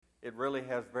it really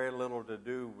has very little to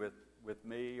do with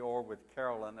me or with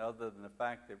Carolyn other than the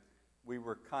fact that we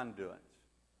were conduits.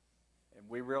 And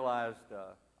we realized,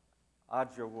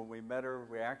 Aja, when we met her,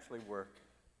 we actually were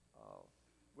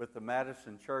with the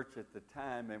Madison Church at the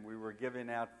time, and we were giving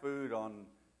out food on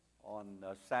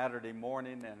Saturday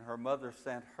morning, and her mother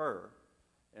sent her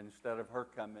instead of her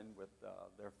coming with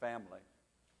their family.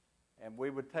 And we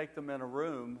would take them in a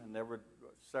room, and there were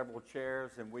several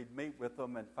chairs, and we'd meet with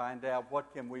them and find out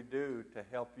what can we do to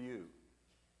help you.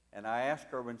 And I asked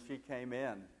her when she came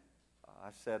in, I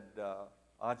said,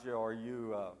 Aja, are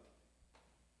you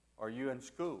in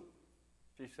school?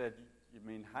 She said, you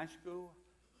mean high school?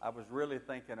 I was really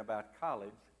thinking about college,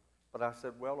 but I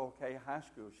said, well, okay, high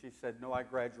school. She said, no, I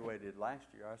graduated last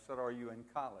year. I said, are you in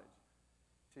college?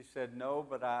 She said, no,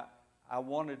 but I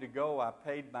wanted to go. I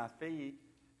paid my fee,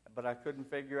 but I couldn't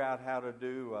figure out how to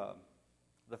do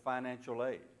the financial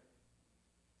aid.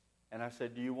 And I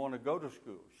said, do you want to go to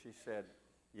school? She said,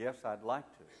 yes, I'd like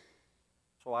to.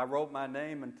 So I wrote my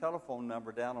name and telephone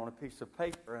number down on a piece of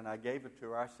paper, and I gave it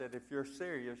to her. I said, if you're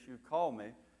serious, you call me,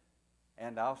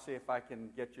 and I'll see if I can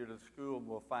get you to the school, and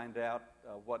we'll find out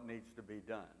what needs to be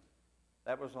done.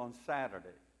 That was on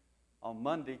Saturday. On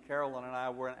Monday, Carolyn and I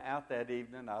were out that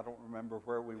evening. I don't remember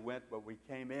where we went, but we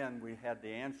came in. We had the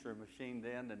answering machine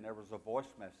then, and there was a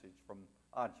voice message from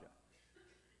Aja.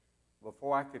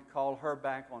 Before I could call her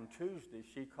back on Tuesday,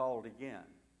 she called again.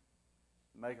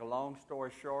 To make a long story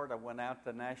short, I went out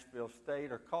to Nashville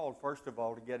State, or called, first of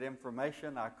all, to get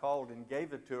information. I called and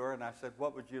gave it to her, and I said,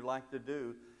 what would you like to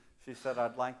do? She said,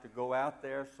 I'd like to go out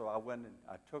there, so I went and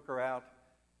I took her out.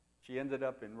 She ended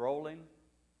up enrolling.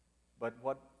 But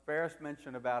what Ferris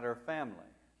mentioned about her family,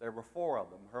 there were 4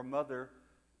 of them. Her mother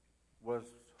was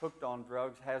hooked on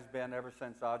drugs, has been ever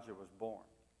since Aja was born.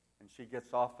 And she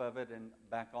gets off of it and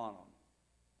back on them.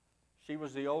 She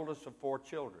was the oldest of 4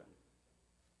 children.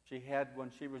 She had,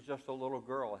 when she was just a little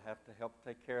girl, have to help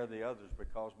take care of the others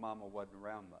because Mama wasn't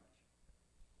around much.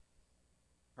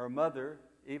 Her mother,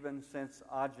 even since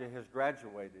Aja has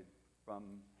graduated from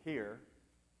here,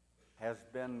 has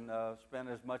been spent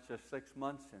as much as 6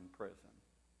 months in prison.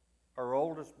 Her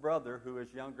oldest brother, who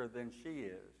is younger than she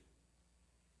is,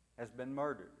 has been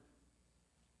murdered.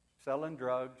 Selling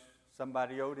drugs,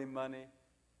 somebody owed him money,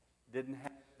 didn't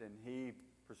have it, and he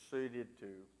proceeded to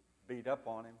beat up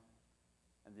on him.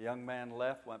 And the young man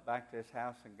left, went back to his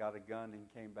house and got a gun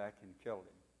and came back and killed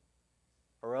him.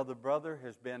 Her other brother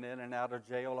has been in and out of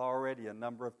jail already a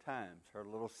number of times. Her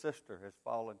little sister has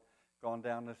gone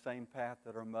down the same path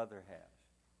that her mother has.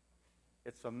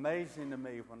 It's amazing to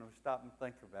me when we stop and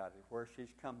think about it, where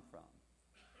she's come from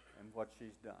and what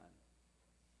she's done.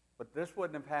 But this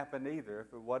wouldn't have happened either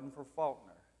if it wasn't for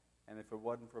Faulkner and if it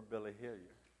wasn't for Billy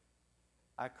Hillier.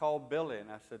 I called Billy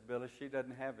and I said, Billy, she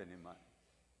doesn't have any money.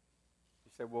 He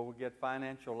said, well, we'll get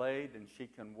financial aid and she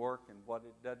can work, and what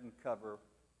it doesn't cover,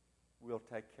 we'll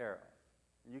take care of.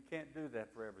 And you can't do that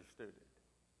for every student.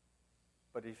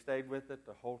 But he stayed with it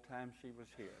the whole time she was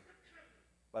here.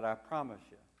 But I promise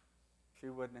you, she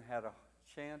wouldn't have had a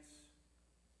chance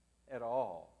at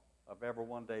all of ever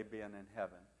one day being in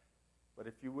heaven. But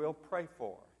if you will, pray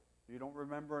for her. If you don't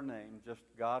remember her name, just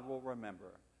God will remember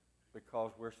her,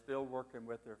 because we're still working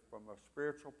with her from a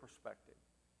spiritual perspective,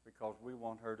 because we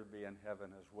want her to be in heaven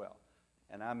as well.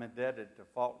 And I'm indebted to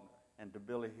Faulkner and to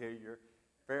Billy Hillier.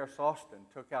 Ferris Austin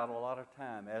took out a lot of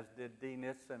time, as did Dean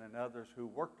Itzen and others who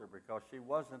worked her, because she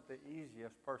wasn't the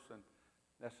easiest person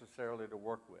necessarily to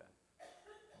work with.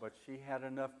 But she had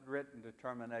enough grit and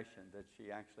determination that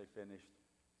she actually finished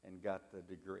and got the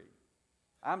degree.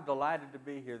 I'm delighted to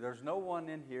be here. There's no one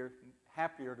in here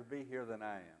happier to be here than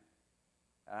I am.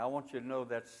 And I want you to know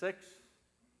that 6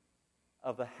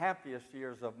 of the happiest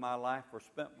years of my life were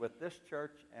spent with this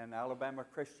church and Alabama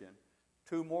Christian.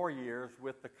 2 more years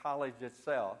with the college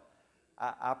itself.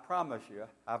 I promise you,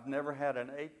 I've never had an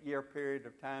 8-year period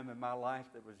of time in my life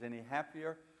that was any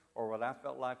happier or what I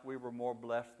felt like we were more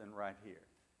blessed than right here.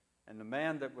 And the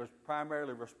man that was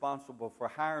primarily responsible for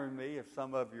hiring me, if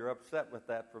some of you are upset with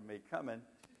that for me coming,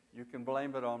 you can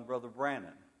blame it on Brother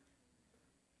Brannon.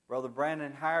 Brother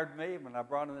Brannon hired me. When I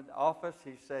brought him into office,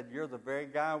 he said, you're the very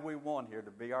guy we want here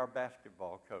to be our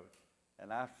basketball coach.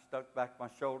 And I stuck back my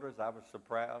shoulders. I was so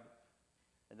proud.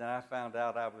 And then I found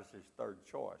out I was his 3rd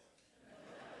choice.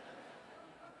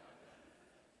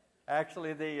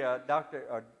 Actually, the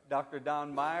Dr.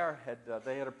 Don Meyer,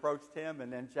 they had approached him,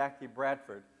 and then Jackie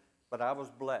Bradford. But I was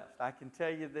blessed. I can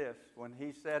tell you this, when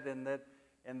he said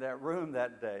in that room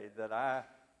that day that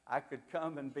I could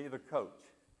come and be the coach,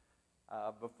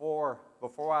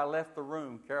 before I left the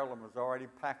room, Carolyn was already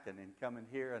packing and coming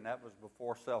here, and that was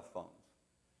before cell phones.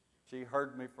 She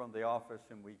heard me from the office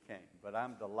and we came. But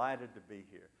I'm delighted to be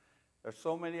here. There's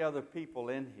so many other people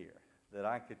in here that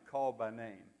I could call by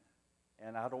name.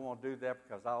 And I don't want to do that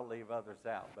because I'll leave others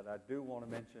out. But I do want to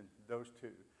mention those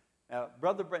two. Now,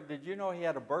 Brother Brent, did you know he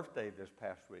had a birthday this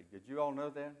past week? Did you all know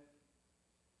that?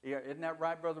 Yeah, isn't that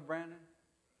right, Brother Brandon?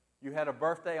 You had a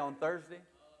birthday on Thursday?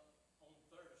 On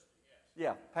Thursday,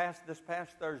 yes. Yeah, this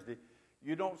past Thursday.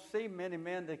 You don't see many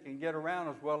men that can get around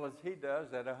as well as he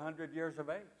does at 100 years of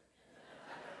age.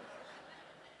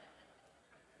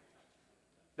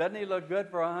 Doesn't he look good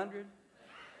for 100?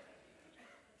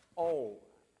 Oh,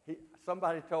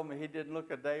 somebody told me he didn't look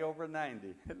a day over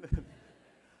 90.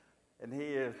 And he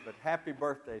is, but happy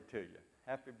birthday to you.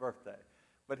 Happy birthday.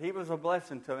 But he was a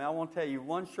blessing to me. I want to tell you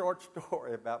one short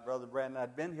story about Brother Brandon.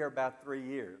 I'd been here about 3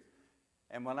 years.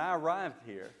 And when I arrived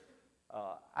here,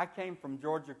 I came from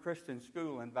Georgia Christian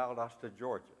School in Valdosta,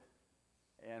 Georgia.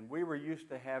 And we were used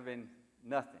to having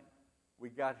nothing. We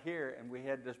got here and we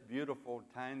had this beautiful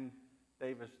Tyne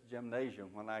Davis gymnasium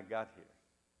when I got here.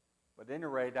 But at any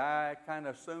rate, I kind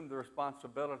of assumed the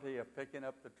responsibility of picking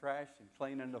up the trash and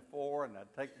cleaning the floor, and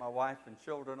I'd take my wife and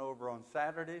children over on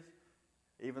Saturdays,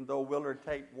 even though Willard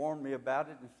Tate warned me about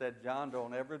it and said, John,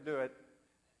 don't ever do it.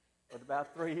 But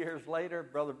about 3 years later,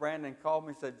 Brother Brandon called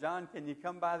me and said, John, can you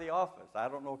come by the office? I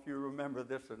don't know if you remember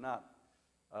this or not,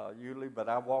 Yuli, but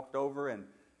I walked over, and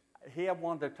he had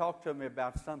wanted to talk to me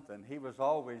about something. He was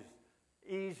always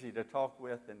easy to talk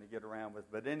with and to get around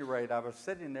with. But at any rate, I was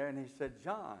sitting there, and he said,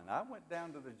 John, I went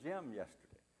down to the gym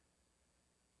yesterday,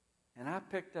 and I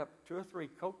picked up 2 or 3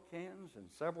 Coke cans and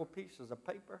several pieces of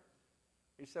paper.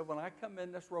 He said, when I come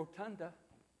in this rotunda,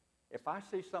 if I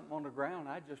see something on the ground,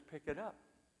 I just pick it up.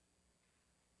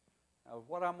 Now,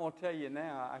 what I'm going to tell you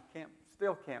now, I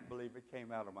still can't believe it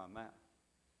came out of my mouth.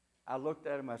 I looked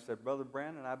at him, I said, Brother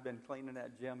Brandon, I've been cleaning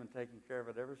that gym and taking care of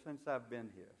it ever since I've been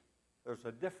here. There's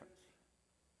a difference.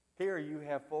 Here you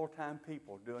have full-time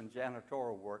people doing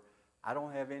janitorial work. I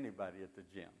don't have anybody at the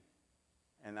gym,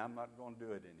 and I'm not going to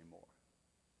do it anymore.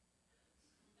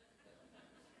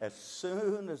 As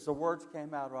soon as the words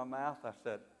came out of my mouth, I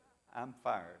said, I'm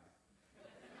fired.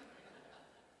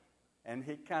 And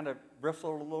he kind of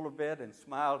bristled a little bit and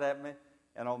smiled at me,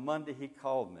 and on Monday he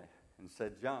called me and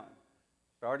said, John,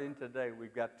 starting today,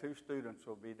 we've got 2 students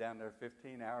who will be down there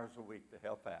 15 hours a week to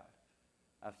help out.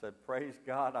 I said, praise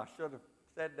God, I should have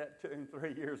said that to him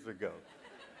 3 years ago.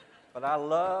 But I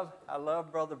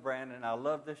love Brother Brandon. I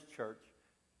love this church.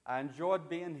 I enjoyed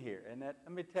being here. And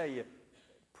let me tell you,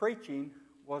 preaching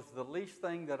was the least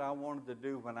thing that I wanted to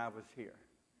do when I was here.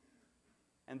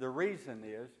 And the reason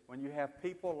is, when you have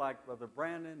people like Brother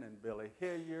Brandon and Billy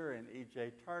Hillier and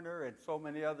E.J. Turner and so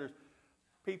many others,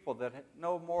 people that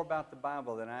know more about the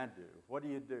Bible than I do, what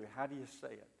do? How do you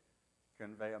say it?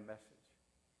 Convey a message.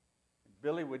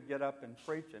 Billy would get up and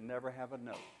preach and never have a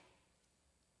note.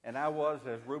 And I was,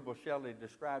 as Rubel Shelley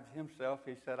describes himself,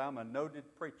 he said, I'm a noted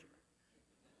preacher.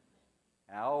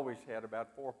 And I always had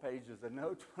about 4 pages of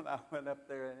notes when I went up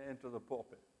there into the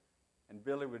pulpit. And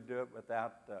Billy would do it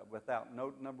without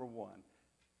note number 1.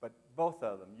 But both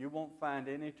of them, you won't find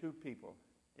any 2 people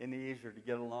any easier to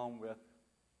get along with.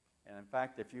 And in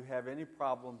fact, if you have any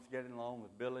problems getting along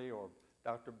with Billy or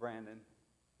Dr. Brandon,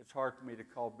 it's hard for me to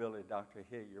call Billy Dr.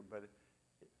 Hillier, but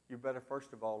you better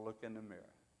first of all look in the mirror,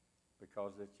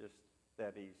 because it's just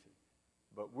that easy.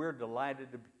 But we're delighted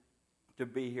to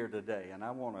be here today, and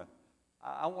I want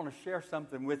to share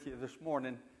something with you this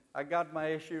morning. I got my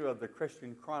issue of the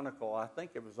Christian Chronicle. I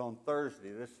think it was on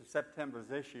Thursday. This is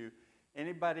September's issue.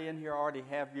 Anybody in here already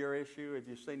have your issue? Have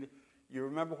you seen it? You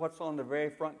remember what's on the very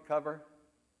front cover?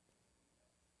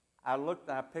 I looked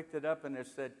and I picked it up, and it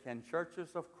said, "Can churches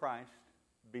of Christ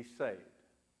be saved?"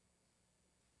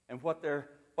 And what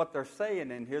they're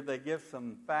saying in here, they give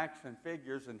some facts and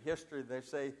figures and history. They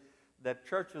say that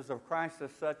churches of Christ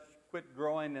as such quit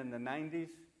growing in the 90s.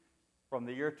 From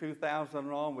the year 2000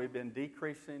 on, we've been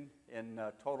decreasing in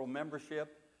total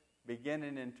membership.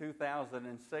 Beginning in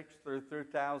 2006 through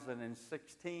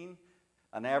 2016,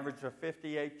 an average of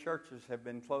 58 churches have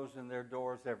been closing their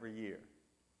doors every year.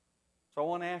 So I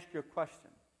want to ask you a question.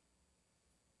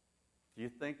 Do you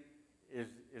think,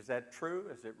 is that true?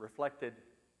 Is it reflected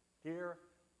here?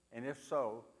 And if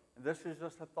so, and this is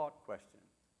just a thought question,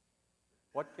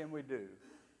 what can we do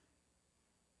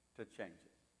to change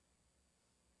it?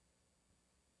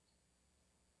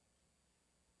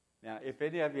 Now, if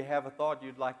any of you have a thought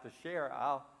you'd like to share,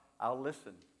 I'll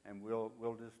listen, and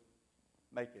we'll just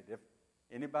make it. If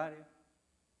anybody,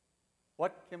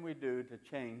 what can we do to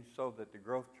change so that the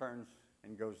growth turns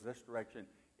and goes this direction,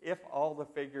 if all the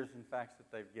figures and facts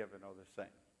that they've given are the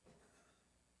same?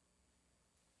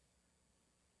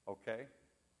 Okay?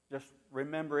 Just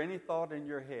remember any thought in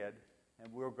your head,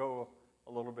 and we'll go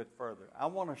a little bit further. I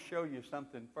want to show you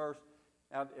something first.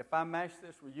 Now, if I match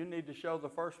this, will you need to show the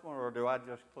first one, or do I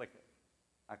just click it?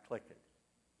 I click it.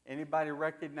 Anybody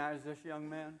recognize this young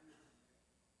man?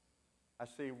 I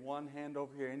see one hand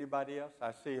over here. Anybody else?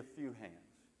 I see a few hands.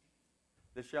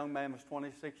 This young man was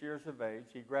 26 years of age.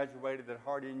 He graduated at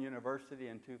Harding University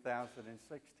in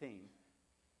 2016.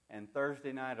 And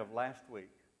Thursday night of last week,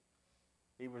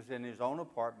 he was in his own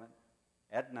apartment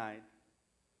at night,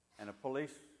 and a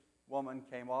police woman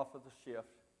came off of the shift.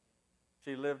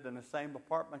 She lived in the same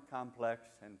apartment complex,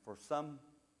 and for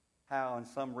somehow and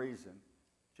some reason,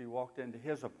 she walked into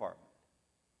his apartment.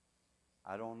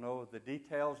 I don't know the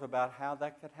details about how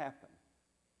that could happen.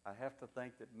 I have to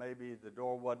think that maybe the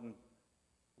door wasn't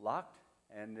locked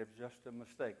and it was just a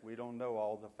mistake. We don't know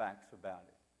all the facts about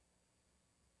it.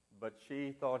 But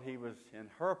she thought he was in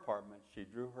her apartment. She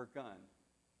drew her gun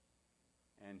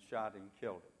and shot and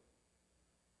killed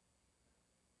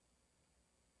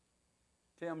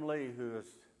him. Tim Lee, who has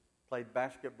played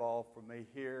basketball for me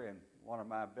here and one of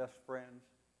my best friends,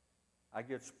 I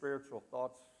get spiritual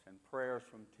thoughts and prayers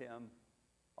from Tim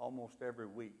almost every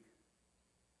week.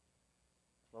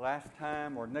 The last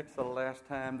time, or next to the last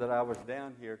time that I was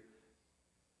down here,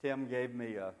 Tim gave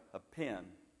me a pen.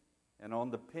 And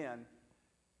on the pen,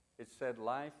 it said,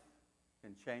 "Life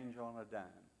can change on a dime."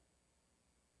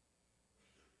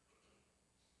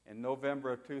 In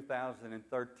November of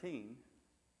 2013,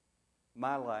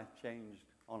 my life changed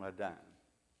on a dime.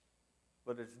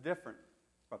 But it's different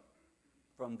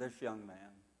from this young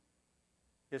man.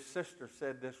 His sister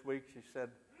said this week, she said,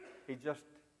 he just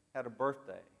had a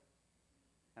birthday.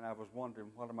 And I was wondering,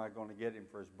 what am I going to get him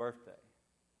for his birthday?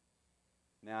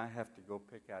 Now I have to go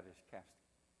pick out his casket.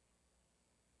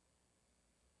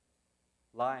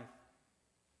 Life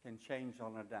can change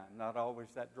on a dime. Not always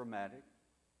that dramatic,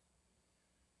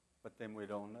 but then we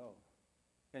don't know.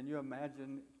 Can you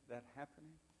imagine that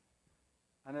happening?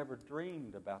 I never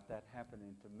dreamed about that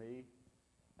happening to me,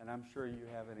 and I'm sure you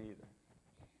haven't either.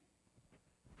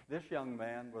 This young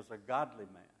man was a godly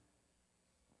man.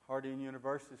 Harding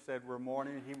University said we're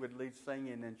morning. He would lead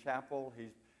singing in chapel.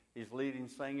 He's leading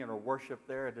singing or worship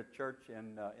there at a church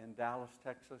in Dallas,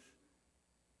 Texas,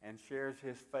 and shares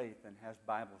his faith and has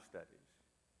Bible studies.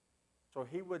 So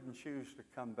he wouldn't choose to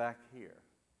come back here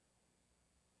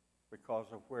because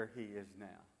of where he is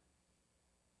now.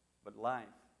 But life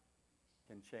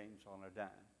can change on a dime.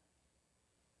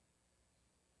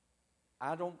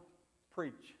 I don't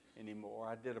preach anymore.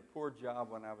 I did a poor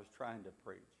job when I was trying to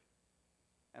preach.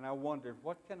 And I wondered,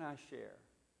 what can I share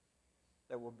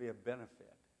that will be a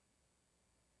benefit?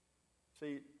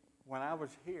 See, when I was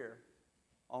here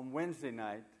on Wednesday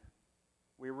night,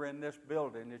 we were in this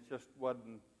building. It just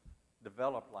wasn't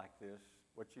developed like this.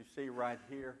 What you see right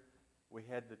here, we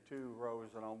had the 2 rows,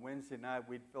 and on Wednesday night,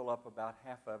 we'd fill up about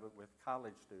half of it with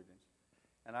college students.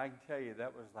 And I can tell you,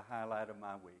 that was the highlight of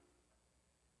my week.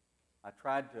 I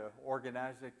tried to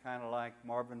organize it kind of like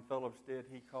Marvin Phillips did.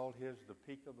 He called his the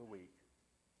peak of the week.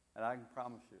 And I can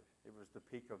promise you, it was the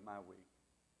peak of my week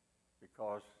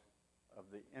because of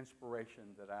the inspiration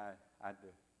that I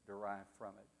derived from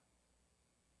it.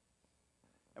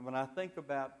 And when I think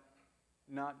about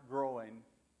not growing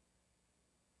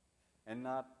and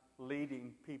not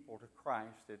leading people to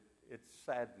Christ, it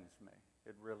saddens me.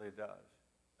 It really does.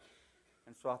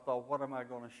 And so I thought, what am I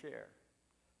going to share?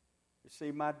 You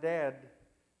see, my dad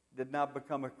did not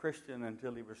become a Christian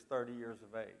until he was 30 years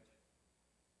of age.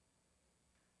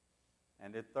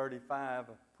 And at 35,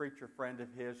 a preacher friend of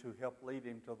his who helped lead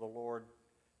him to the Lord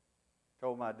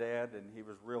told my dad, and he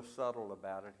was real subtle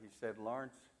about it, he said,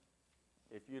 "Lawrence,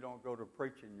 if you don't go to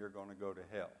preaching, you're going to go to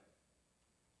hell."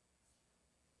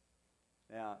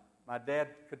 Now, my dad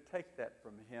could take that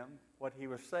from him. What he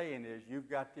was saying is, you've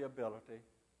got the ability,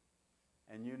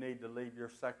 and you need to leave your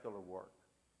secular work,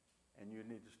 and you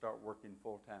need to start working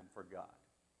full-time for God.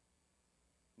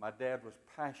 My dad was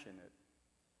passionate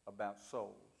about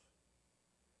souls.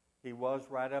 He was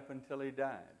right up until he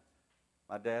died.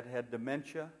 My dad had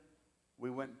dementia. We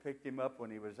went and picked him up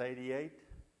when he was 88.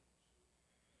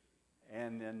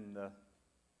 And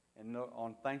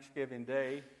on Thanksgiving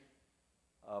Day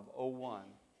of 2001,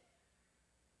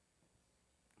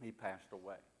 he passed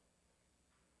away.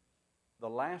 The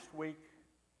last week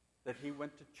that he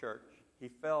went to church, he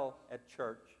fell at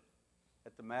church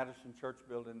at the Madison Church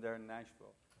building there in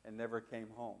Nashville and never came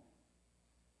home.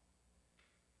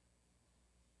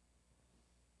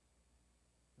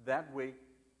 That week,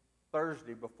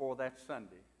 Thursday before that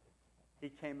Sunday, he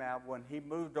came out. When he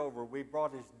moved over, we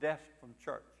brought his desk from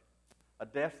church, a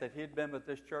desk that he had been with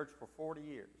this church for 40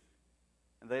 years.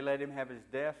 And they let him have his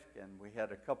desk, and we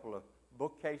had a couple of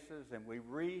bookcases, and we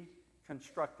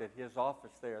reconstructed his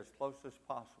office there as close as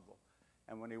possible.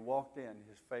 And when he walked in,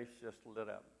 his face just lit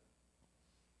up.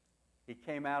 He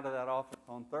came out of that office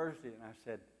on Thursday, and I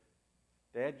said,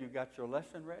 "Dad, you got your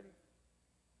lesson ready?"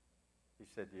 He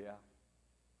said, "Yeah."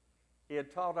 He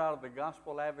had taught out of the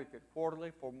Gospel Advocate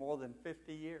Quarterly for more than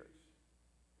 50 years.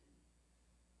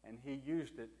 And he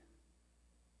used it,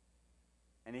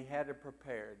 and he had it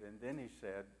prepared. And then he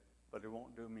said, "But it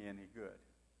won't do me any good."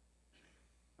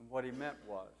 And what he meant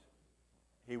was,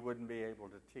 he wouldn't be able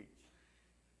to teach.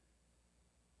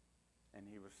 And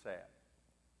he was sad.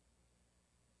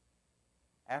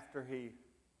 After he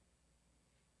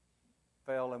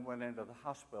fell and went into the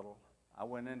hospital, I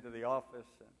went into the office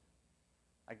and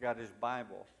I got his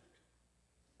Bible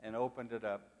and opened it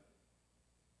up.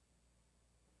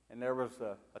 And there was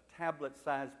a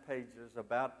tablet-sized pages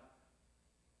about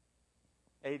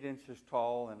 8 inches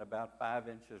tall and about 5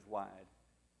 inches wide.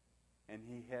 And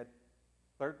he had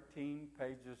 13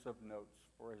 pages of notes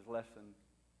for his lesson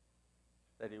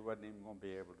that he wasn't even going to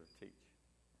be able to teach.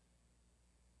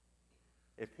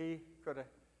 If he could have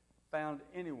found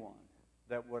anyone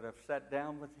that would have sat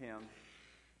down with him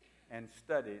and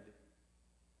studied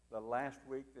the last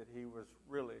week that he was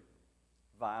really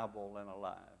viable and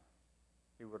alive,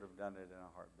 he would have done it in a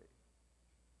heartbeat.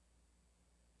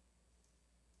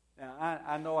 Now,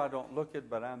 I know I don't look it,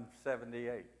 but I'm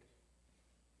 78.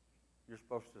 You're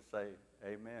supposed to say,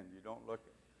 amen. You don't look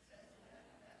it.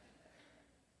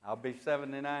 I'll be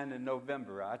 79 in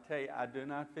November. I tell you, I do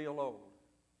not feel old.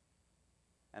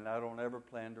 And I don't ever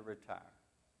plan to retire.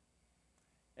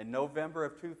 In November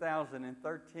of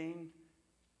 2013,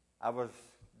 I was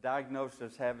diagnosed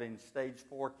as having stage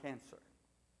 4 cancer.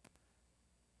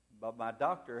 But my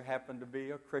doctor happened to be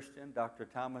a Christian, Dr.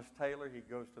 Thomas Taylor. He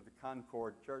goes to the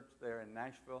Concord Church there in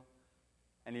Nashville.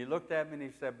 And he looked at me and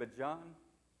he said, "But John,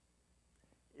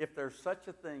 if there's such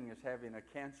a thing as having a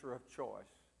cancer of choice,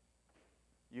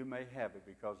 you may have it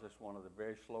because it's one of the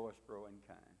very slowest growing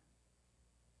kind.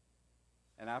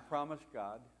 And I promise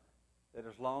God that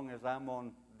as long as I'm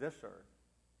on this earth,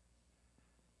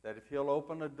 that if He'll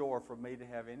open a door for me to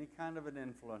have any kind of an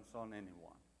influence on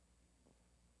anyone,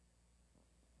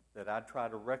 that I'd try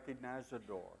to recognize the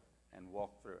door and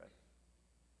walk through it.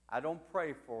 I don't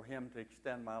pray for Him to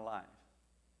extend my life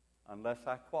unless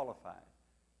I qualify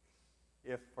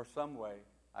it. If for some way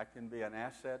I can be an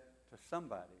asset to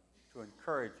somebody to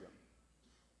encourage them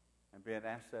and be an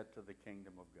asset to the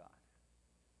kingdom of God.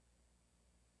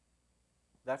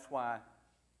 That's why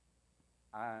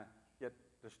I get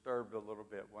disturbed a little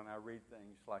bit when I read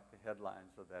things like the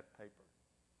headlines of that paper.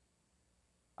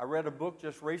 I read a book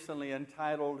just recently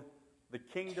entitled The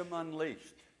Kingdom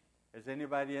Unleashed. Has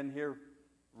anybody in here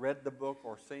read the book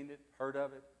or seen it, heard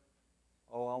of it?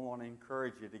 Oh, I want to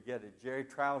encourage you to get it. Jerry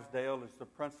Trousdale is the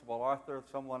principal author.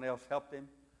 Someone else helped him.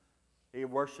 He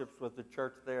worships with the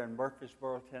church there in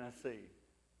Murfreesboro, Tennessee.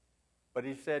 But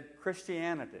he said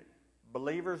Christianity,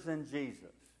 believers in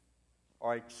Jesus,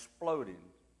 are exploding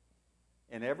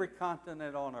in every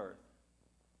continent on earth,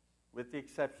 with the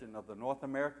exception of the North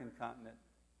American continent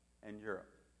and Europe,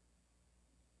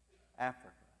 Africa,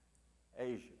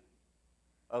 Asia,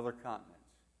 other continents.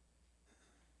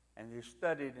 And he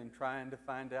studied in trying to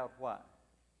find out why.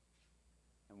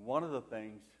 And one of the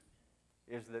things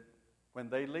is that when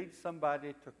they lead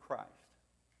somebody to Christ,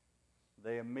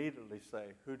 they immediately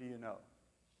say, "Who do you know?"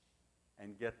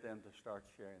 and get them to start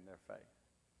sharing their faith.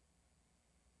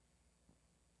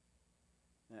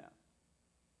 Now,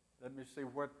 let me see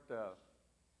what,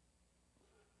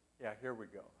 here we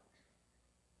go.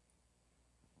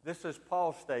 This is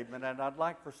Paul's statement, and I'd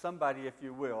like for somebody, if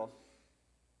you will,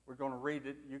 we're going to read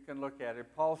it, you can look at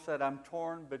it. Paul said, "I'm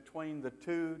torn between the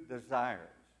two desires.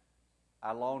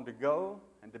 I long to go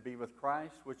and to be with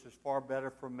Christ, which is far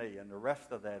better for me." And the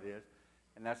rest of that is,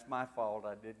 and that's my fault,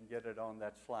 I didn't get it on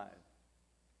that slide.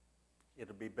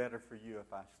 It'll be better for you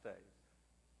if I stay.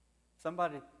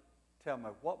 Somebody tell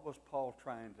me, what was Paul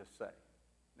trying to say?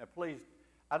 Now, please,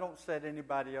 I don't set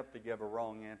anybody up to give a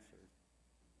wrong answer.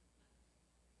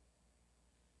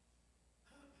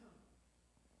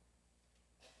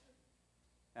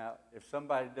 Now, if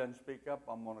somebody doesn't speak up,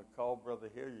 I'm going to call Brother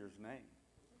Hillier's name.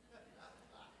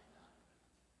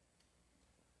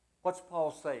 What's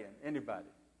Paul saying?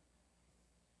 Anybody?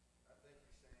 I think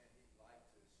he's saying he'd like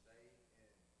to stay and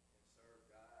serve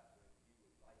God, but he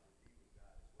would like to be with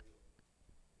God as well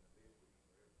and live with him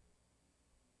forever.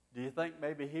 Do you think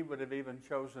maybe he would have even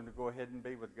chosen to go ahead and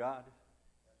be with God?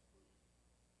 Absolutely.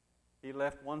 He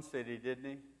left one city, didn't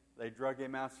he? They drug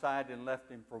him outside and left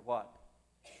him for what?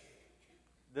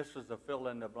 This is a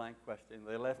fill-in-the-blank question.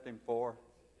 They left him for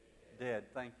dead.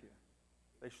 Thank you.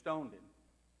 They stoned him.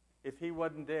 If he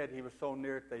wasn't dead, he was so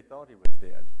near it they thought he was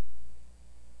dead.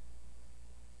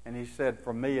 And he said,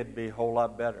 for me, it'd be a whole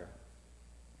lot better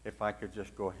if I could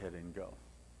just go ahead and go.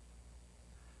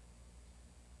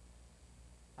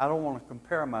 I don't want to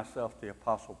compare myself to the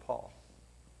Apostle Paul,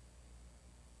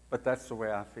 but that's the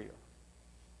way I feel.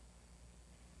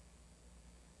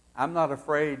 I'm not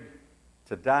afraid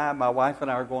to die. My wife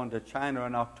and I are going to China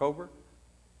in October.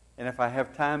 And if I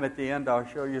have time at the end, I'll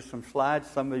show you some slides.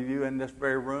 Some of you in this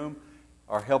very room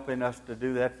are helping us to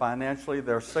do that financially.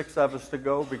 There are 6 of us to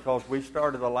go because we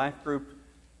started a life group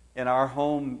in our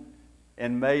home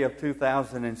in May of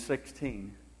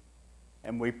 2016.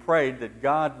 And we prayed that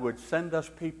God would send us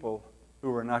people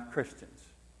who were not Christians.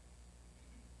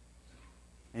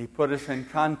 And He put us in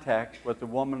contact with a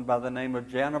woman by the name of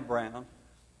Jana Brown,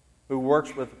 who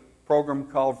works with a program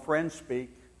called Friends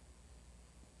Speak.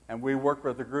 And we work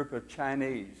with a group of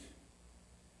Chinese,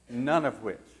 none of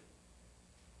which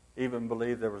even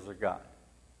believed there was a God.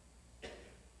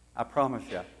 I promise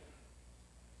you,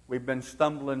 we've been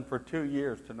stumbling for 2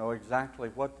 years to know exactly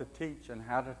what to teach and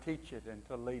how to teach it and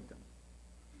to lead them.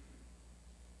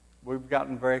 We've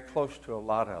gotten very close to a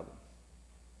lot of them.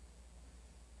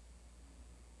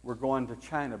 We're going to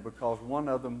China because one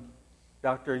of them,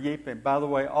 Dr. Yiping, by the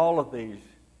way, all of these,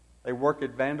 they work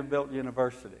at Vanderbilt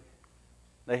University.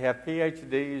 They have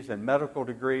PhDs and medical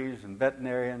degrees and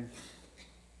veterinarians.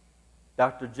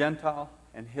 Dr. Gentile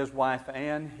and his wife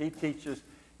Ann,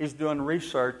 he's doing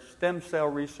research, stem cell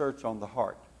research on the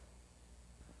heart.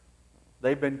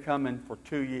 They've been coming for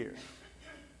 2 years,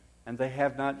 and they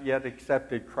have not yet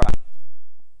accepted Christ.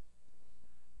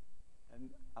 And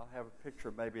I'll have a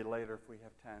picture maybe later if we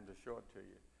have time to show it to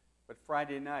you. But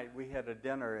Friday night, we had a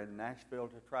dinner in Nashville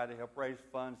to try to help raise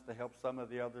funds to help some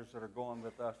of the others that are going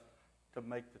with us to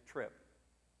make the trip.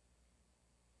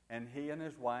 And he and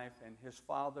his wife and his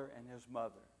father and his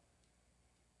mother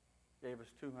gave us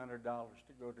 $200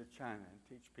 to go to China and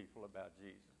teach people about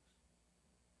Jesus.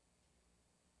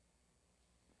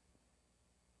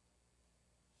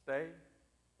 Stay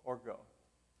or go.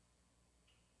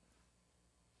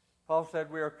 Paul said,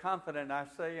 we are confident, I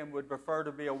say, and would prefer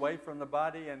to be away from the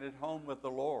body and at home with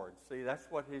the Lord. See, that's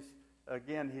what he's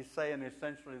saying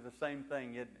essentially the same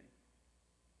thing, isn't he?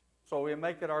 So we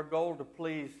make it our goal to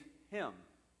please Him,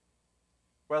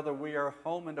 whether we are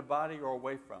home in the body or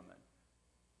away from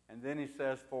it. And then he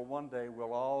says, for one day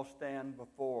we'll all stand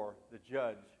before the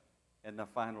judge in the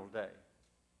final day.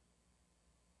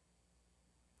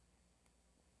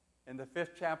 In the 5th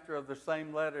chapter of the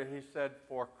same letter, he said,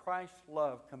 for Christ's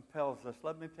love compels us.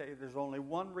 Let me tell you, there's only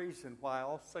one reason why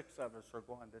all 6 of us are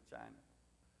going to China.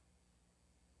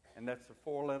 And that's a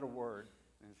 4-letter word,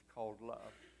 and it's called love.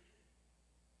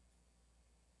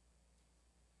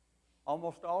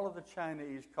 Almost all of the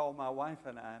Chinese call my wife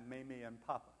and I Mimi and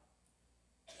Papa.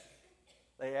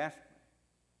 They ask me,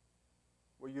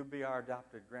 will you be our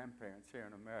adopted grandparents here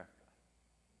in America?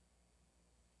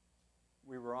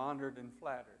 We were honored and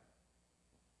flattered.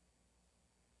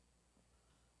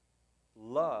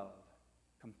 Love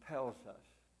compels us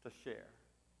to share.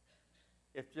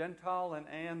 If Gentile and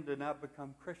Ann do not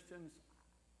become Christians,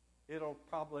 it'll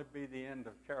probably be the end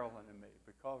of Carolyn and me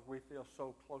because we feel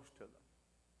so close to them.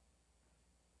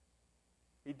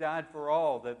 He died for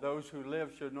all, that those who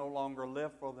live should no longer live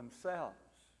for themselves,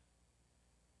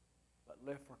 but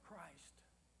live for Christ.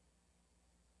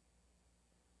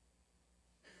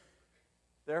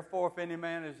 Therefore, if any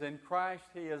man is in Christ,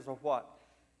 he is a what?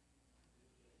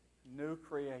 New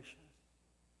creation.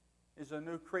 He's a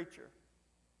new creature.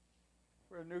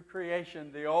 We're a new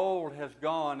creation. The old has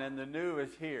gone and the new is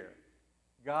here.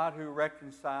 God who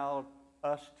reconciled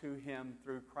us to Him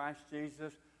through Christ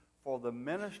Jesus for the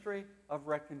ministry of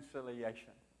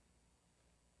reconciliation.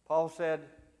 Paul said,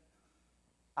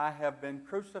 I have been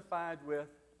crucified with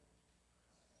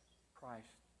Christ.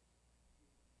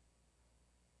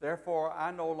 Therefore,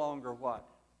 I no longer what?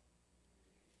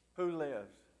 Who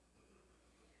lives?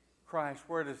 Christ.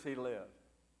 Where does He live?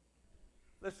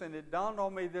 Listen, it dawned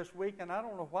on me this week, and I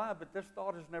don't know why, but this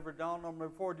thought has never dawned on me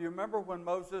before. Do you remember when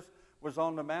Moses was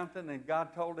on the mountain and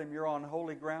God told him, you're on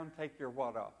holy ground, take your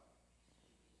what off?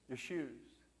 Your shoes.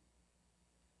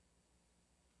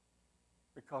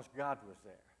 Because God was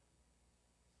there.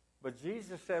 But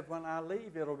Jesus said, when I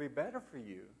leave, it'll be better for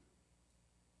you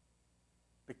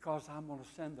because I'm going to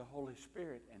send the Holy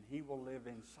Spirit and He will live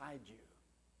inside you.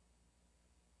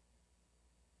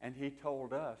 And He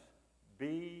told us,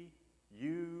 be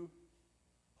you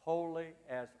holy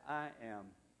as I am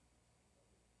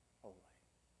holy.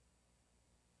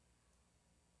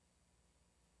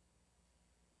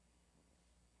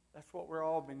 That's what we're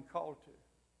all been called to.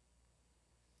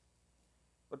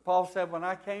 But Paul said, when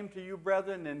I came to you,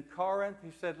 brethren, in Corinth,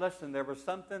 he said, listen, there was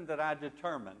something that I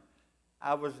determined.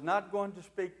 I was not going to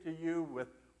speak to you with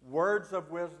words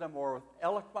of wisdom or with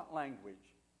eloquent language.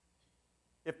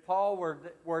 If Paul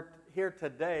were here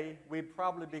today, we'd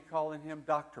probably be calling him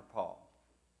Dr. Paul,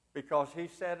 because he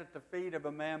sat at the feet of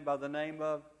a man by the name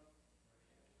of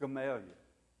Gamaliel.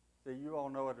 See, you all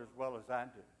know it as well as I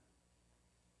do.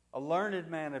 A learned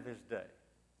man of his day.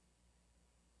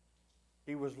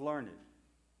 He was learned.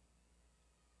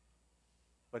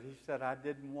 But he said, I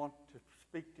didn't want to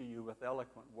speak to you with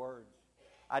eloquent words.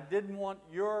 I didn't want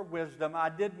your wisdom, I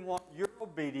didn't want your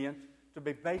obedience to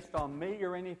be based on me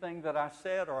or anything that I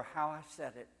said or how I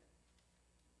said it.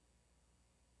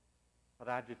 But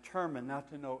I determined not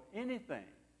to know anything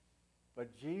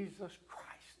but Jesus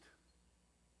Christ.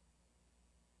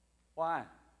 Why?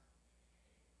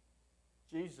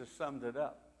 Jesus summed it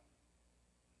up.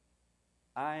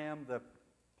 I am the,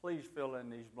 please fill in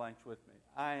these blanks with me.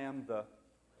 I am the,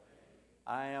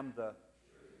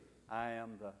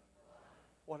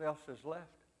 what else is left?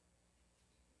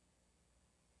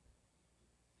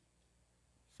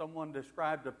 Someone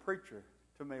described a preacher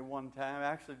to me one time. I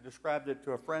actually described it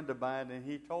to a friend of mine, and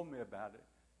he told me about it.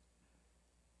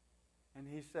 And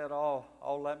he said,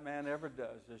 all that man ever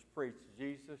does is preach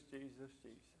Jesus, Jesus,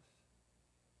 Jesus.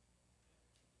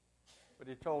 But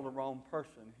he told the wrong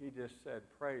person. He just said,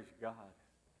 praise God.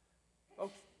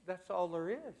 Folks, that's all there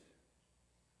is.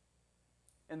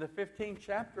 In the 15th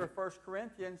chapter of 1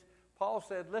 Corinthians, Paul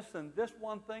said, listen, this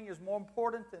one thing is more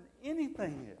important than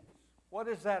anything else. What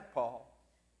is that, Paul?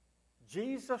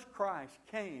 Jesus Christ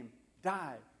came,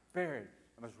 died, buried,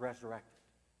 and was resurrected.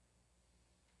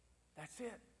 That's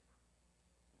it.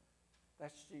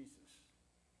 That's Jesus.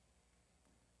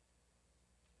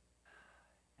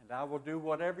 And I will do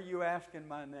whatever you ask in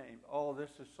my name. Oh,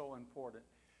 this is so important.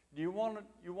 Do you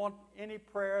want any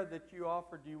prayer that you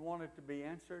offer, do you want it to be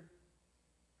answered?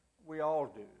 We all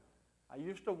do. I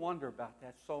used to wonder about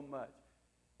that so much.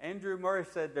 Andrew Murray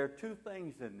said there are two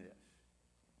things in this.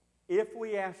 If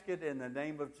we ask it in the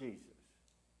name of Jesus,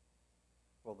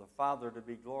 for the Father to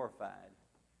be glorified,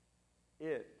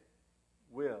 it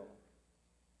will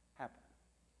happen.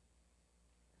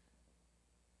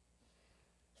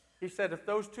 He said if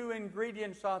those two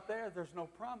ingredients aren't there, there's no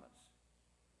promise.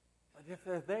 But if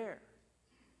they're there,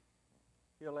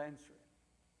 He'll answer it.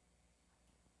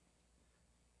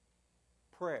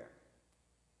 Prayer.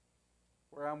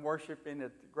 Where I'm worshiping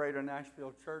at the Greater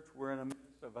Nashville Church, we're in the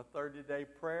midst of a 30-day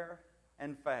prayer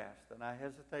and fast. And I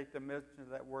hesitate to mention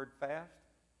that word fast.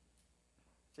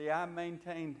 See, I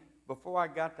maintained, before I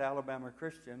got to Alabama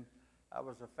Christian, I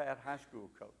was a fat high school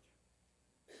coach.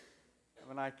 And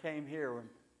when I came here,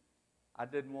 I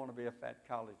didn't want to be a fat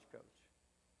college coach.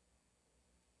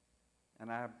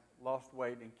 And I lost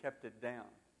weight and kept it down.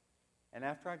 And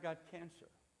after I got cancer,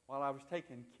 while I was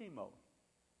taking chemo,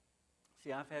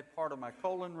 see, I've had part of my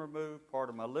colon removed, part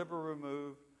of my liver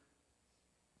removed,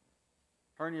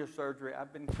 hernia surgery.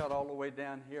 I've been cut all the way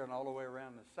down here and all the way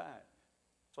around the side.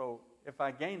 So if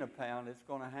I gain a pound, it's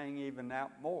going to hang even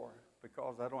out more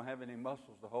because I don't have any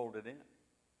muscles to hold it in.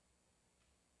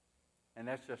 And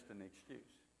that's just an excuse.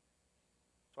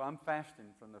 So I'm fasting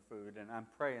from the food, and I'm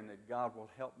praying that God will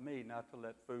help me not to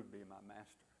let food be my master.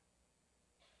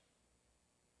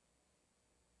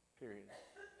 Period.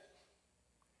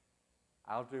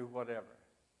 I'll do whatever.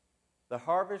 The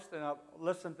harvest, and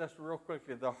listen to this real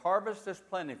quickly. The harvest is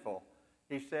plentiful,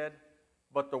 he said,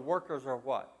 but the workers are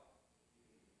what?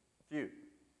 Few.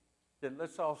 Then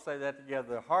let's all say that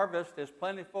together. The harvest is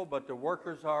plentiful, but the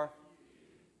workers are.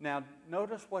 Now,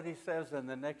 notice what he says in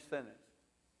the next sentence.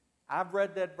 I've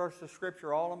read that verse of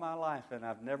Scripture all of my life, and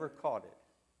I've never caught it.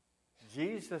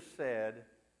 Jesus said,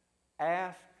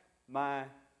 ask my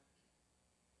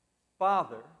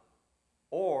Father,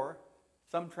 or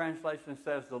some translation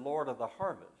says the Lord of the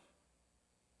harvest.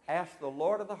 Ask the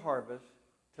Lord of the harvest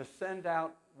to send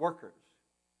out workers.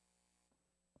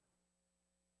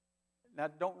 Now,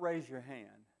 don't raise your hand,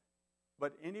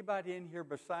 but anybody in here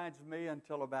besides me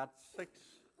until about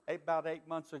 8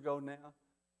 months ago now,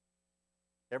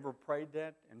 ever prayed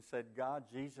that and said, God,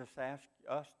 Jesus asked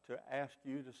us to ask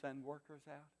you to send workers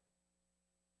out?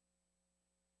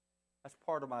 That's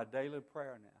part of my daily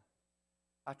prayer now.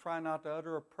 I try not to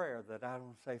utter a prayer that I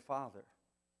don't say, Father,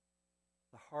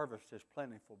 the harvest is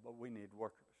plentiful, but we need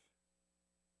workers.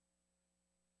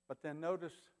 But then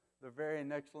notice the very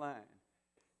next line.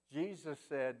 Jesus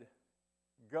said,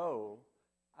 go,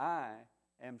 I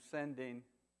am sending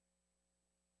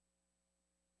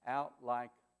out like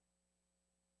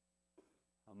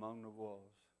among the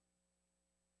wolves.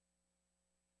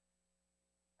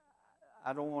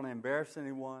 I don't want to embarrass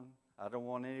anyone. I don't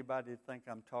want anybody to think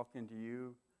I'm talking to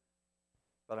you,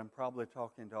 but I'm probably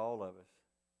talking to all of us.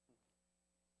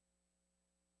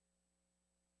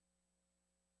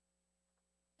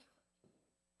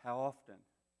 How often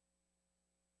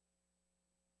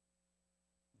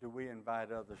do we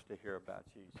invite others to hear about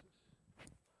Jesus?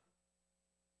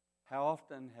 How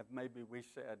often have maybe we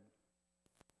said,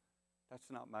 that's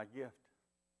not my gift?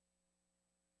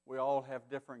 We all have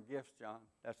different gifts, John.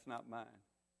 That's not mine.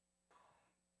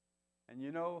 And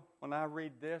you know, when I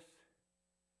read this,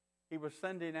 he was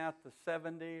sending out the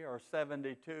 70 or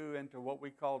 72 into what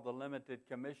we call the limited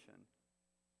commission.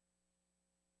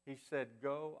 He said,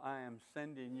 go, I am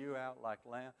sending you out like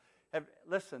lamb.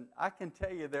 Listen, I can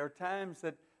tell you there are times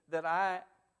that I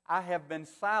have been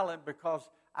silent because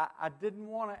I didn't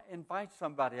want to invite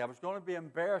somebody. I was going to be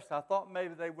embarrassed. I thought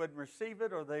maybe they wouldn't receive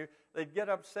it, or they'd get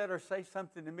upset or say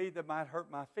something to me that might hurt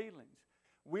my feelings.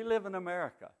 We live in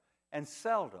America, and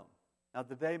seldom, now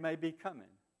the day may be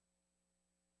coming,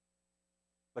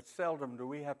 but seldom do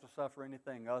we have to suffer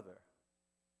anything other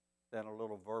than a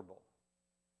little verbal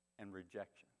and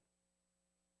rejection.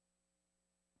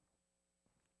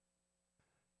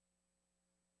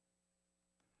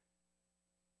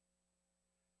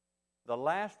 The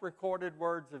last recorded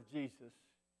words of Jesus,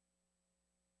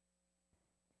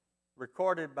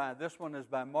 recorded by, this one is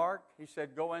by Mark. He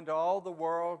said, go into all the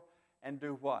world and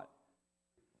do what?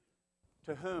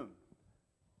 To whom?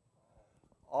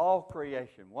 All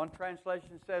creation. One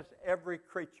translation says every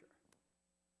creature.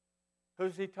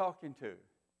 Who's he talking to?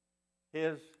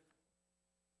 His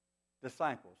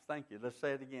disciples. Thank you. Let's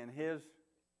say it again.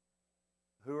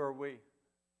 Who are we?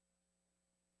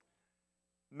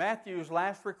 Matthew's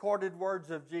last recorded words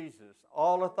of Jesus.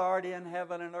 All authority in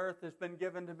heaven and earth has been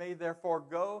given to me. Therefore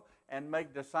go and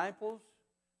make disciples,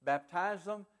 baptize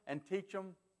them, and teach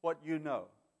them what you know.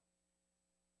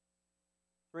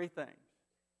 3 things.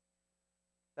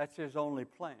 That's his only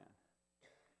plan.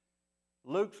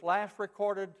 Luke's last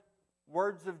recorded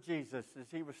words of Jesus as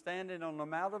he was standing on the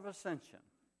Mount of Ascension.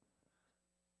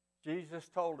 Jesus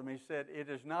told him, he said, it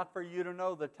is not for you to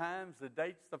know the times, the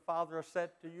dates the Father has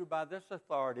set to you by this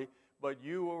authority, but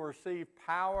you will receive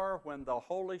power when the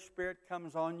Holy Spirit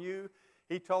comes on you.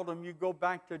 He told him, you go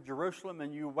back to Jerusalem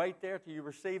and you wait there till you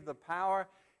receive the power.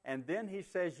 And then he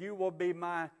says, you will be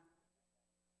my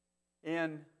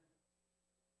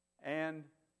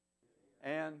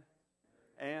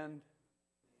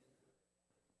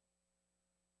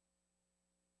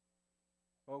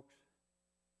folks,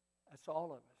 that's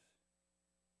all of us.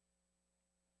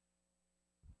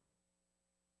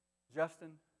 Justin,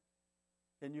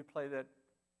 can you play that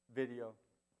video?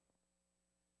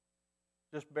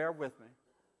 Just bear with me.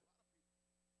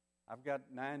 I've got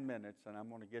 9 minutes, and I'm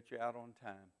going to get you out on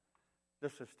time.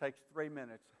 This just takes 3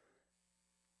 minutes.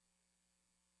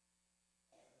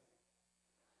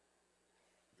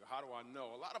 How do I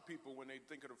know? A lot of people, when they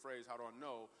think of the phrase, how do I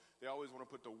know, they always want to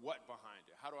put the what behind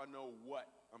it. How do I know what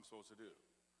I'm supposed to do?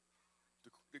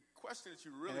 The question that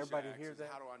you really should ask is,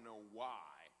 how do I know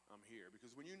why I'm here?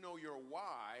 Because when you know your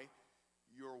why,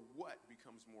 your what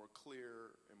becomes more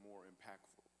clear and more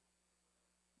impactful.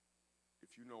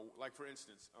 If you know, like for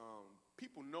instance,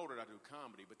 people know that I do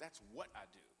comedy, but that's what I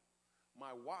do.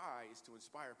 My why is to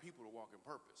inspire people to walk in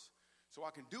purpose. So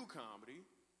I can do comedy,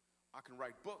 I can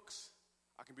write books,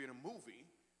 I can be in a movie,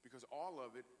 because all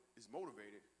of it is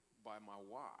motivated by my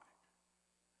why.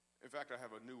 In fact, I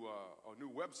have a new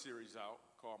web series out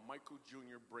called Michael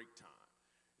Jr. Break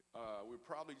Time. We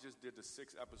probably just did the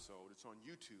 6th episode. It's on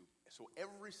YouTube. So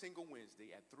every single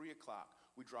Wednesday at 3 o'clock,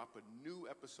 we drop a new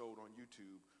episode on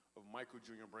YouTube of Michael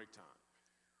Jr. Break Time.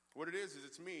 What it is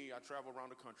it's me. I travel around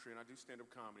the country and I do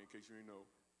stand-up comedy, in case you didn't know.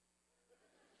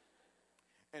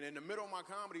 And in the middle of my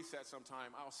comedy set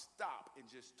sometime, I'll stop and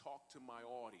just talk to my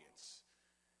audience.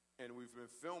 And we've been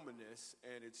filming this,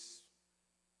 and it's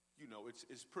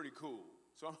pretty cool.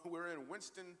 So we're in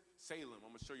Winston-Salem.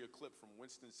 I'm going to show you a clip from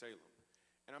Winston-Salem.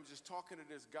 And I'm just talking to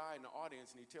this guy in the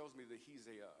audience, and he tells me that he's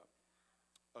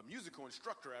a musical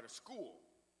instructor at a school.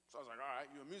 So I was like, all right,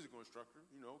 you're a musical instructor.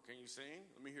 You know, can you sing?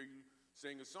 Let me hear you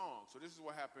sing a song. So this is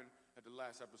what happened at the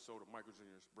last episode of Michael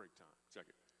Jr.'s Break Time. Check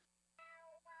it.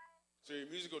 So you're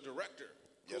a musical director.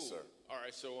 Cool. Yes, sir. All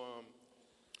right, so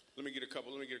let me get a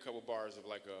couple bars of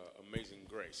like Amazing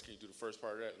Grace. Can you do the first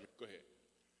part of that? Go ahead.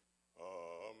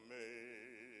 Amazing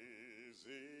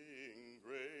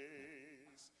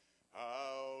grace,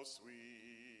 how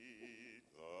sweet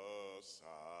the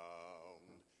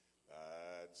sound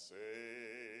that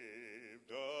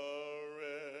saved a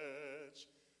wretch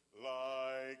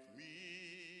like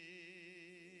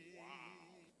me. Wow.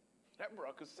 That That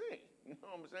bro could sing. You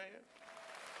know what I'm saying?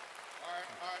 All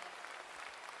right.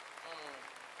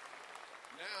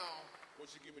 Now,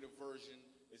 what you give me the version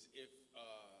is if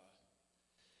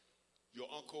your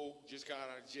uncle just got out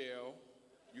of jail,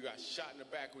 you got shot in the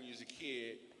back when you was a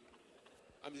kid.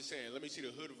 I'm just saying, let me see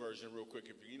the hood version real quick,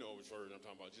 if you know which version I'm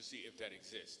talking about. Just see if that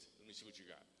exists. Let me see what you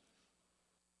got.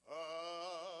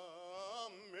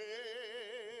 Amazing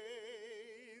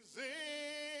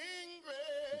grace,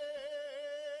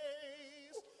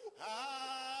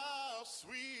 how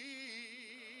sweet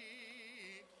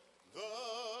the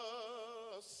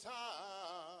sound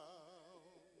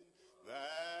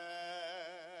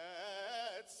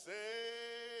that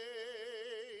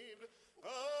saved a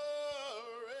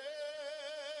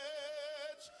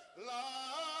wretch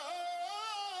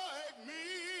like me.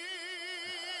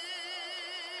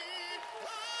 I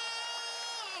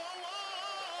once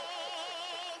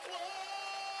was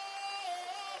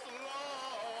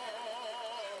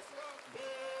lost, but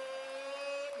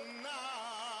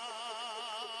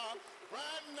now,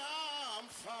 right now I'm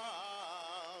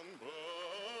found.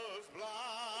 Was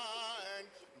blind,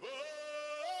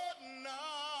 but now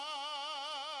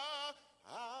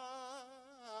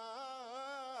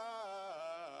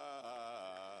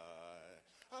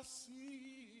I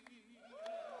see.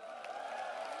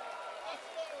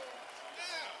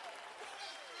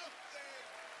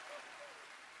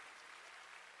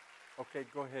 Okay,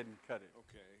 go ahead and cut it.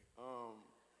 Okay.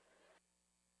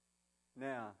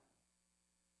 Now,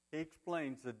 he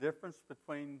explains the difference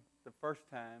between the first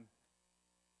time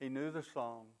he knew the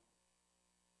song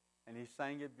and he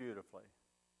sang it beautifully,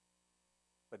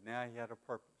 but now he had a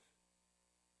purpose.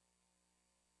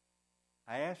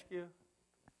 I ask you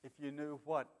if you knew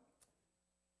what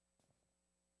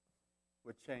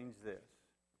would change this.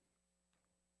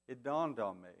 It dawned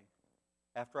on me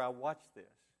after I watched this.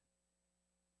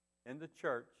 In the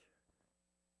church,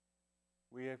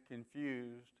 we have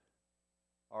confused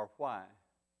our why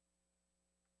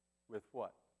with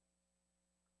what.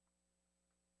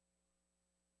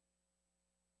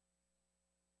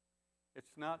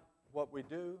 It's not what we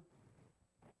do.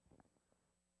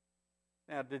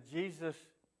 Now, did Jesus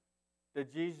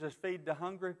feed the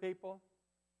hungry people?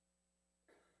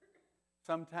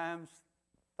 Sometimes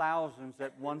thousands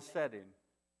at one setting.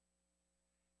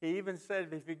 He even said,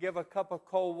 if you give a cup of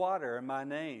cold water in my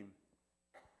name,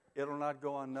 it'll not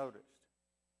go unnoticed.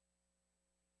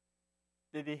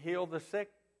 Did he heal the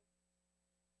sick?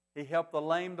 He helped the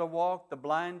lame to walk, the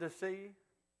blind to see?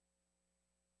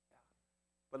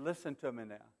 But listen to me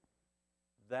now.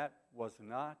 That was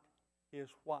not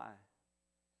his why.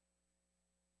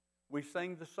 We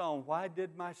sing the song, why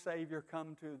did my Savior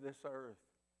come to this earth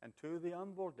and to the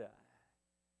humble die?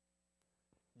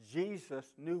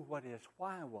 Jesus knew what his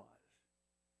why was.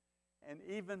 And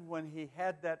even when he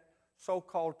had that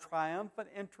so-called triumphant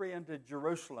entry into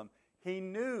Jerusalem, he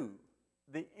knew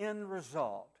the end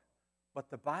result. But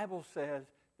the Bible says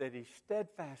that he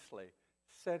steadfastly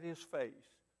set his face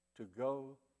to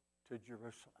go to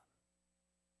Jerusalem.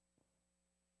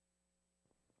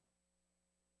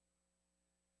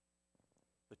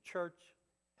 The church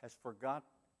has forgot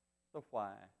the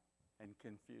why and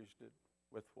confused it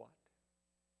with what.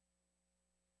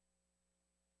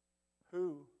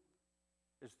 Who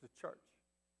is the church?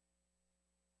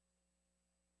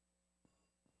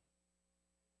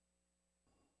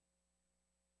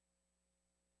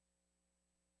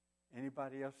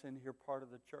 Anybody else in here part of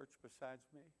the church besides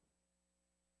me?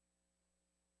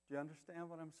 Do you understand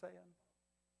what I'm saying?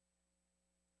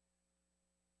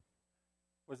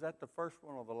 Was that the first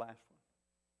one or the last one?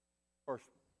 First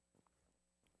one.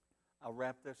 I'll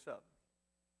wrap this up.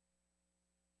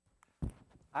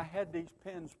 I had these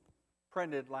pens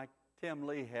printed like Tim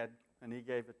Lee had, and he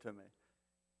gave it to me.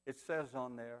 It says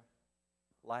on there,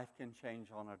 life can change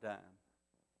on a dime.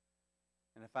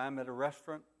 And if I'm at a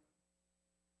restaurant,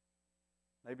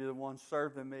 maybe the one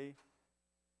serving me,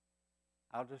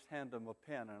 I'll just hand them a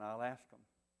pen and I'll ask them,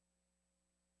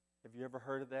 have you ever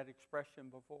heard of that expression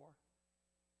before?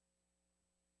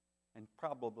 And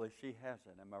probably she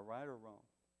hasn't. Am I right or wrong?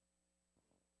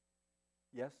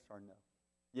 Yes or no?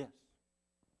 Yes.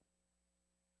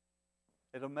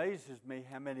 It amazes me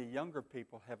how many younger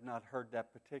people have not heard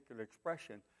that particular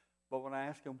expression, but when I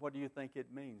ask them, what do you think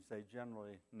it means, they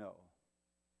generally know.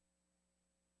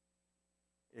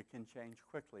 It can change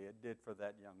quickly. It did for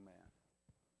that young man.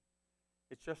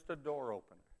 It's just a door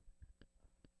opener.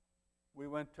 We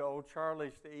went to Old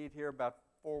Charlie's to eat here about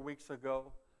 4 weeks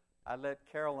ago. I let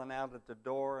Carolyn out at the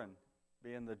door, and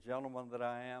being the gentleman that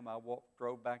I am, I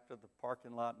drove back to the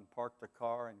parking lot and parked the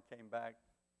car and came back.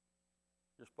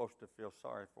 You're supposed to feel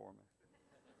sorry for me.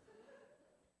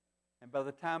 And by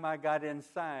the time I got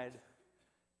inside,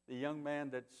 the young man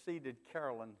that seated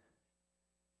Carolyn,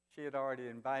 she had already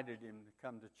invited him to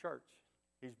come to church.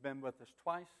 He's been with us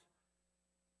twice.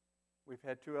 We've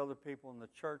had 2 other people in the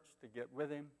church to get with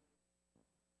him.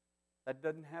 That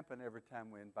doesn't happen every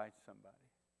time we invite somebody.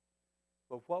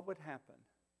 But what would happen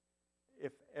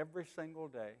if every single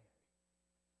day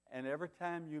and every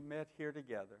time you met here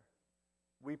together,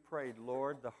 we prayed,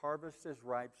 Lord, the harvest is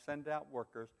ripe, send out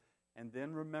workers, and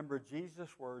then remember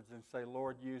Jesus' words and say,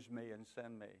 Lord, use me and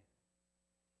send me.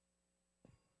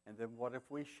 And then what if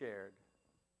we shared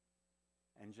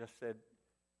and just said,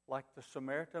 like the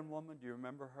Samaritan woman, do you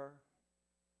remember her?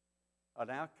 An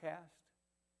outcast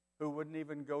who wouldn't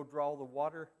even go draw the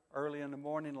water early in the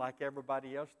morning like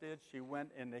everybody else did. She went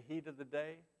in the heat of the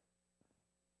day.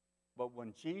 But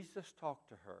when Jesus talked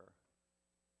to her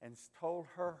and told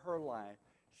her her life,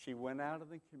 she went out of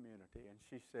the community and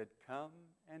she said, come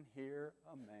and hear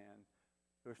a man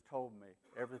who has told me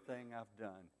everything I've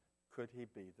done. Could he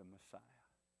be the Messiah?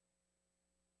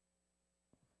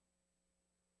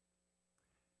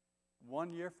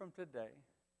 One year from today,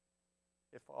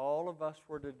 if all of us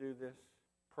were to do this,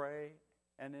 pray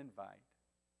and invite,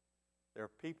 there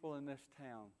are people in this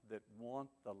town that want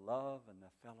the love and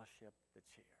the fellowship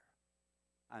that's here.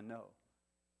 I know,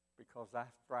 because I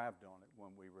thrived on it when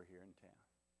we were here in town.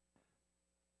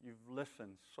 You've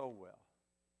listened so well.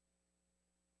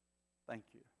 Thank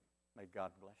you. May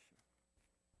God bless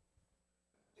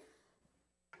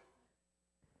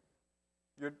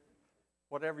you.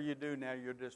 Whatever you do now, you're just